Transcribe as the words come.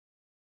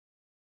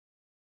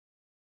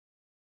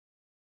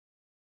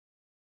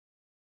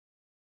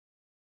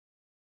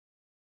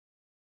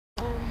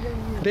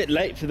Bit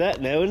late for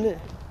that now, isn't it?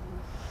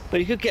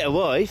 But you could get a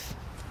wife.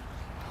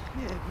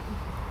 Yeah.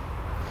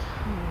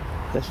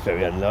 That's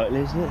very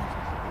unlikely, isn't it?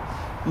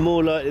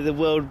 More likely the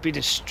world would be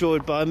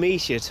destroyed by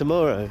Amicia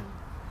tomorrow.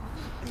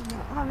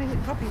 I mean,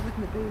 it probably wouldn't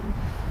have been.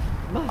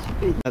 Might have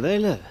been. Oh, there,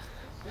 look.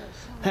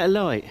 That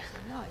light.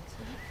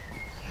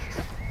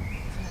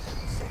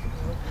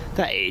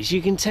 That is,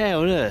 you can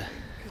tell, look.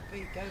 Could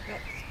be go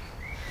back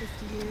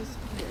 50 years.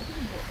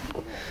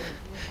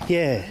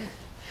 Yeah.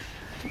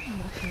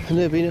 I've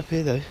never been up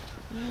here though.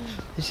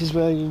 This is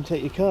where you can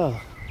take your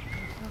car.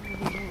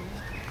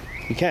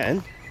 You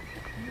can?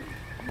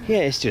 Yeah,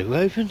 it's still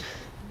open.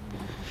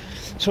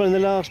 It's one of the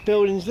last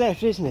buildings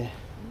left, isn't it?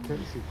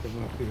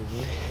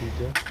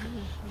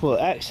 What,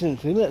 accident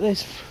thing? Look,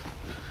 there's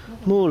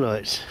more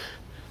lights.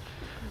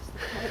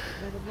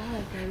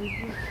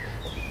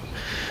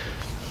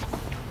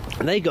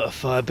 And they got a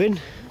fire bin.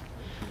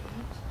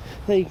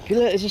 Look,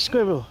 there's a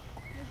squirrel.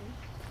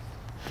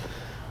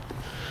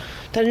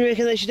 Don't you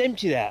reckon they should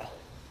empty that?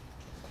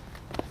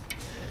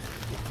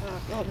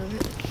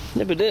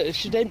 No, but look, they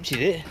should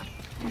empty it.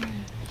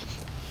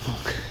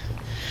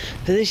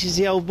 But this is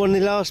the old one of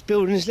the last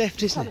buildings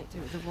left, isn't it? Something to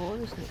do with the wall,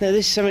 isn't it? No,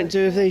 this is something to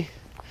do with the...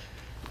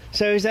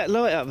 So is that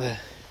light up there?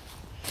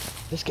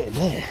 Let's get in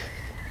there.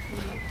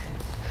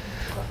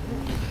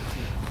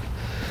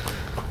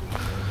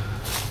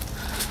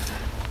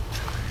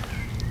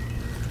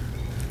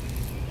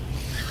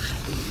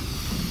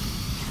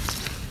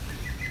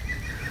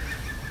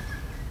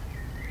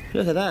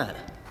 Look at that.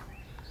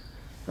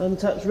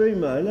 Untouched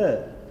room, though,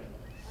 look.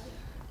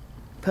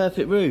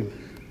 Perfect room.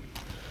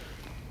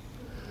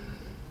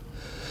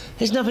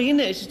 There's nothing in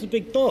there, it's just a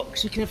big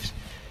box. You can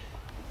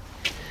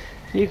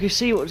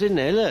see what's in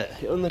there, look.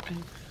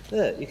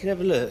 Look, you can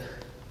have a look.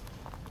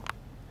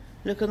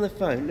 Look on the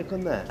phone, look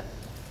on that.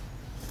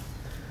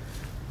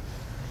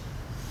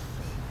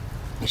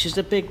 It's just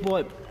a big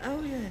white...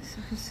 Oh yes,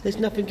 I can see. There's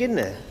nothing in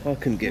there. I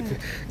couldn't get...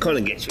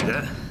 Colin gets you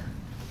that.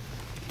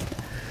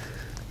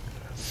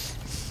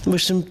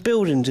 There's some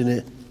buildings in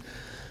it.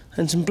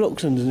 And some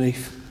blocks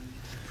underneath.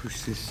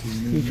 Push this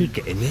in. You could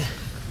get in there.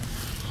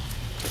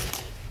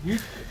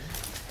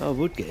 I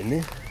would get in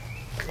there.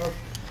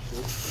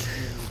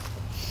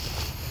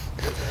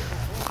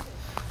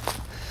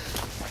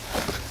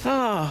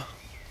 Ah!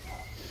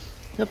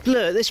 Now look,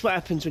 this is what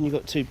happens when you've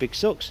got two big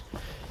socks.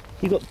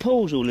 You've got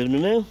pools all in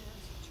them now.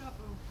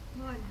 Trouble.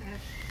 Mine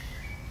have.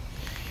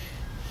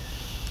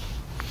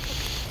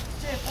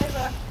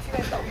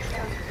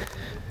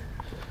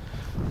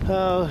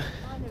 Oh,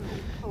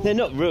 they're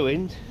not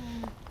ruined,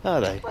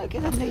 are they? Well,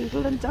 get a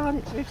needle and darn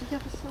it through to the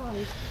other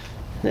side.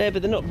 Yeah,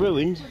 but they're not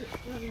ruined.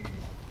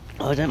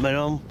 I don't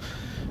know.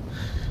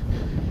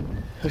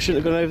 I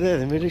shouldn't have gone over there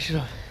then, really, should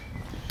I?